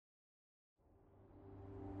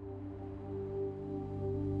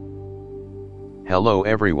Hello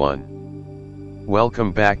everyone.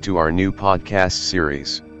 Welcome back to our new podcast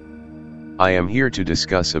series. I am here to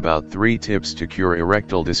discuss about 3 tips to cure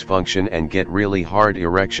erectile dysfunction and get really hard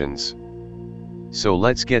erections. So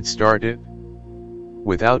let's get started.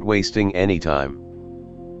 Without wasting any time.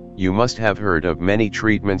 You must have heard of many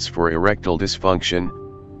treatments for erectile dysfunction,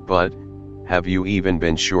 but have you even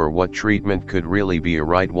been sure what treatment could really be a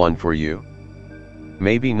right one for you?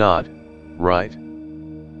 Maybe not, right?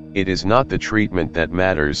 It is not the treatment that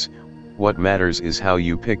matters. What matters is how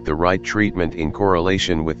you pick the right treatment in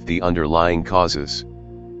correlation with the underlying causes.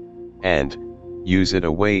 And use it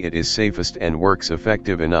a way it is safest and works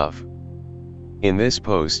effective enough. In this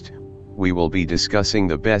post, we will be discussing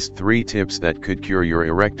the best 3 tips that could cure your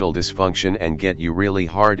erectile dysfunction and get you really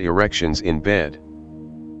hard erections in bed.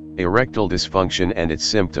 Erectile dysfunction and its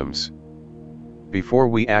symptoms. Before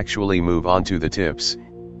we actually move on to the tips,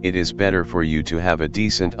 it is better for you to have a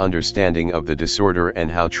decent understanding of the disorder and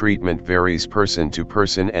how treatment varies person to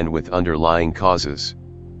person and with underlying causes.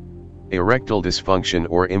 Erectile dysfunction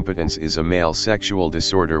or impotence is a male sexual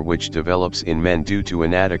disorder which develops in men due to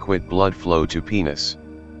inadequate blood flow to penis.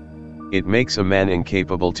 It makes a man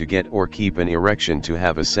incapable to get or keep an erection to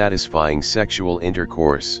have a satisfying sexual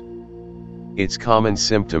intercourse. Its common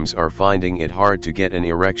symptoms are finding it hard to get an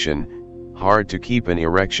erection, hard to keep an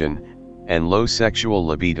erection, and low sexual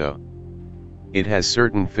libido. It has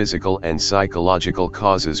certain physical and psychological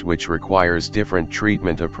causes which requires different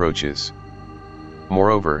treatment approaches.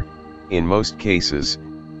 Moreover, in most cases,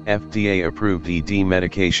 FDA-approved ED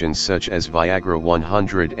medications such as Viagra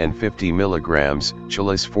 150 mg,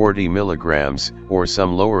 Cialis 40 mg, or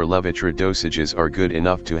some lower Levitra dosages are good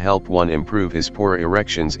enough to help one improve his poor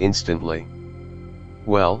erections instantly.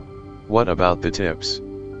 Well, what about the tips?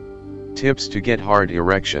 Tips to get hard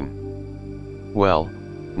erection. Well,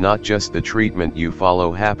 not just the treatment you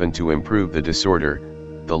follow happen to improve the disorder,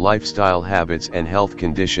 the lifestyle habits and health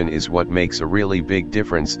condition is what makes a really big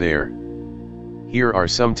difference there. Here are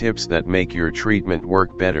some tips that make your treatment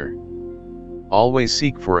work better. Always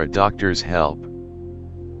seek for a doctor's help.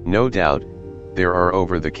 No doubt, there are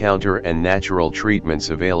over-the-counter and natural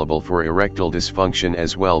treatments available for erectile dysfunction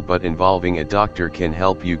as well, but involving a doctor can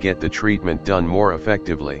help you get the treatment done more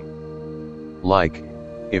effectively. Like,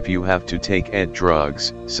 if you have to take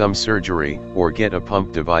drugs, some surgery, or get a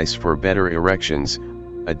pump device for better erections,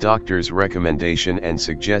 a doctor's recommendation and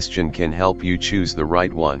suggestion can help you choose the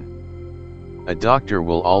right one. A doctor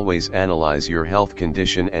will always analyze your health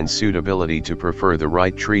condition and suitability to prefer the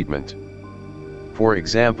right treatment. For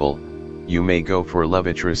example, you may go for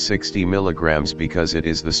Levitra 60 mg because it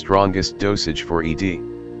is the strongest dosage for ED.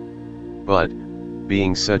 But,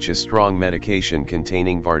 being such a strong medication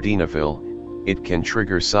containing vardenafil, it can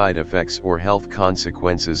trigger side effects or health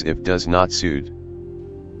consequences if does not suit.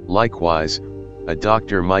 Likewise, a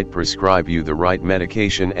doctor might prescribe you the right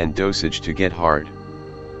medication and dosage to get hard.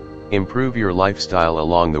 Improve your lifestyle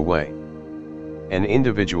along the way. An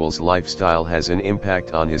individual's lifestyle has an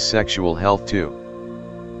impact on his sexual health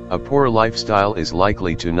too. A poor lifestyle is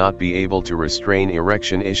likely to not be able to restrain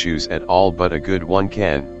erection issues at all, but a good one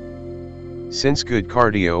can. Since good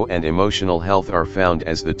cardio and emotional health are found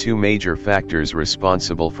as the 2 major factors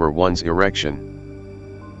responsible for one's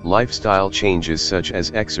erection. Lifestyle changes such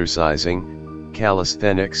as exercising,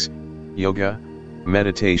 calisthenics, yoga,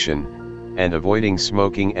 meditation, and avoiding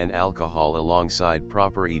smoking and alcohol alongside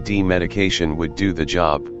proper ED medication would do the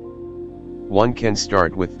job. One can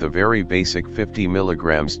start with the very basic 50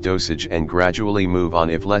 mg dosage and gradually move on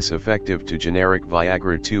if less effective to generic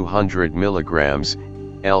Viagra 200 mg,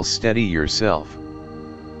 else steady yourself.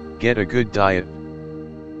 Get a good diet.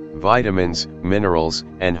 Vitamins, minerals,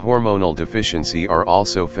 and hormonal deficiency are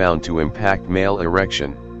also found to impact male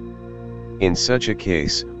erection. In such a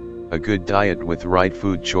case, a good diet with right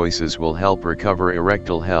food choices will help recover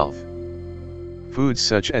erectile health. Foods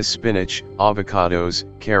such as spinach, avocados,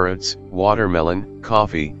 carrots, watermelon,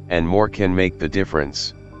 coffee, and more can make the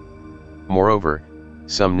difference. Moreover,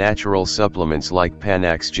 some natural supplements like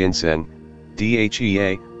Panax ginseng,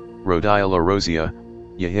 DHEA, Rhodiola rosea,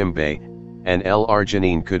 Yahimbe, and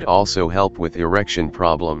L-arginine could also help with erection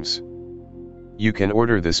problems. You can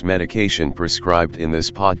order this medication prescribed in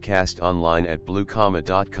this podcast online at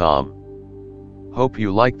bluecomma.com. Hope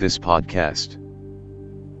you like this podcast.